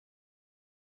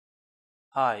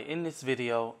Hi, in this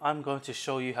video I'm going to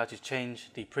show you how to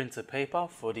change the printer paper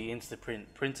for the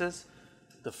InstaPrint printers.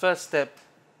 The first step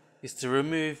is to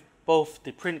remove both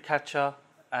the print catcher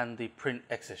and the print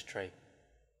excess tray.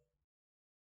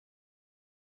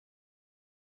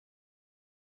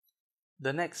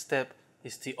 The next step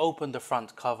is to open the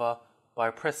front cover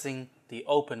by pressing the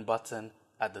open button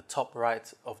at the top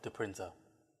right of the printer.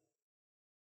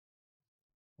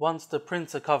 Once the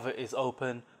printer cover is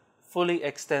open, fully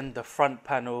extend the front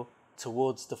panel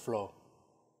towards the floor.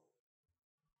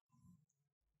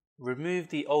 Remove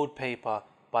the old paper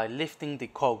by lifting the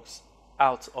cogs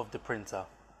out of the printer.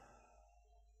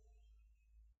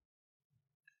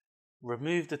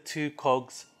 Remove the two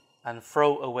cogs and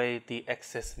throw away the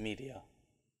excess media.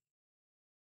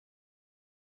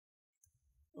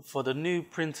 For the new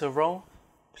printer roll,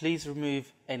 please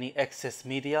remove any excess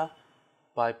media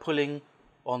by pulling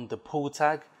on the pull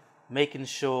tag, making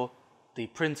sure the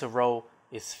printer roll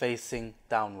is facing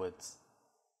downwards.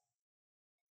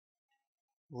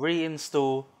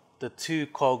 Reinstall the two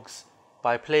cogs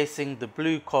by placing the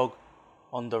blue cog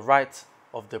on the right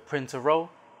of the printer roll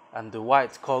and the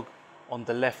white cog on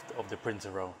the left of the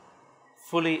printer roll.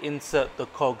 Fully insert the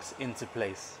cogs into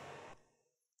place.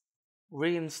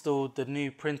 Reinstall the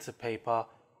new printer paper,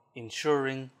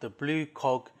 ensuring the blue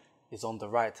cog is on the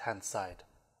right hand side.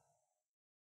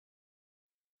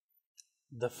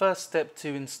 The first step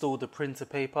to install the printer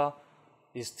paper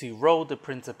is to roll the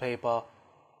printer paper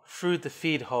through the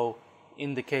feed hole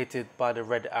indicated by the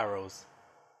red arrows.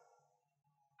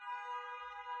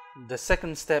 The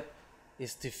second step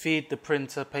is to feed the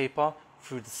printer paper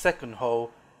through the second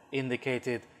hole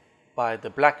indicated by the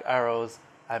black arrows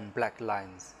and black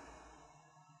lines.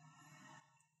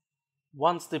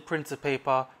 Once the printer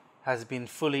paper has been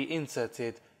fully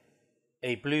inserted,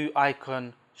 a blue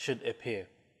icon should appear.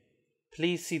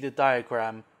 Please see the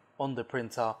diagram on the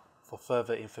printer for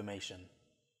further information.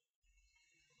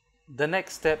 The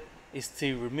next step is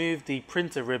to remove the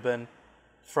printer ribbon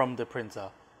from the printer.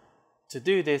 To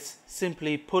do this,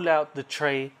 simply pull out the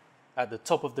tray at the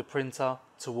top of the printer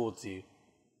towards you.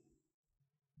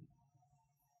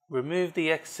 Remove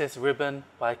the excess ribbon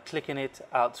by clicking it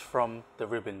out from the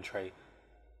ribbon tray.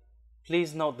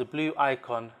 Please note the blue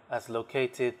icon as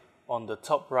located on the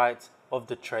top right of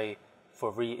the tray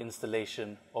for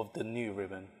reinstallation of the new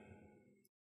ribbon.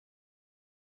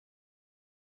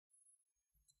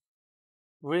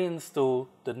 Reinstall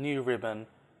the new ribbon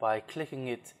by clicking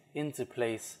it into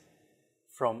place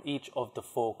from each of the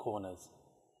four corners.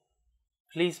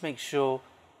 Please make sure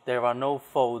there are no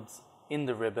folds in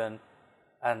the ribbon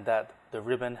and that the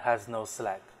ribbon has no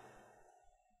slack.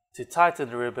 To tighten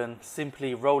the ribbon,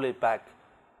 simply roll it back,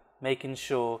 making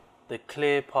sure the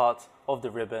clear part of the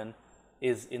ribbon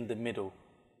is in the middle.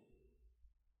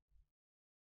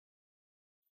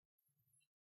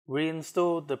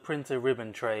 Reinstall the printer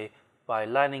ribbon tray by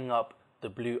lining up the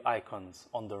blue icons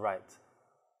on the right.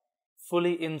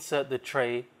 Fully insert the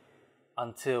tray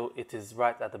until it is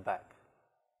right at the back.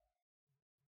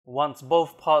 Once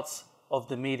both parts of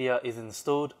the media is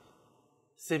installed,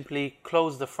 simply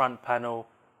close the front panel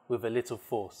with a little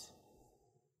force.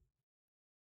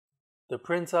 The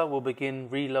printer will begin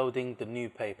reloading the new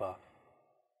paper.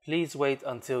 Please wait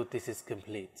until this is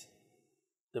complete.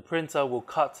 The printer will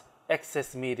cut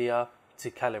excess media to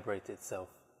calibrate itself.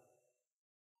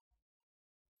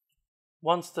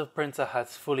 Once the printer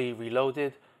has fully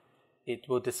reloaded, it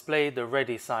will display the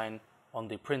ready sign on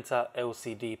the printer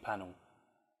LCD panel.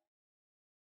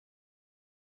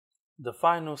 The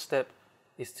final step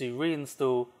is to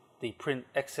reinstall the print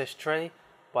excess tray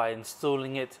by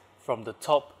installing it from the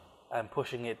top and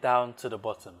pushing it down to the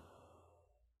bottom.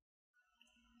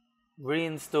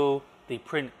 Reinstall the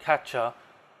print catcher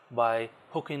by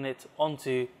hooking it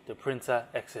onto the printer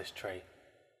excess tray.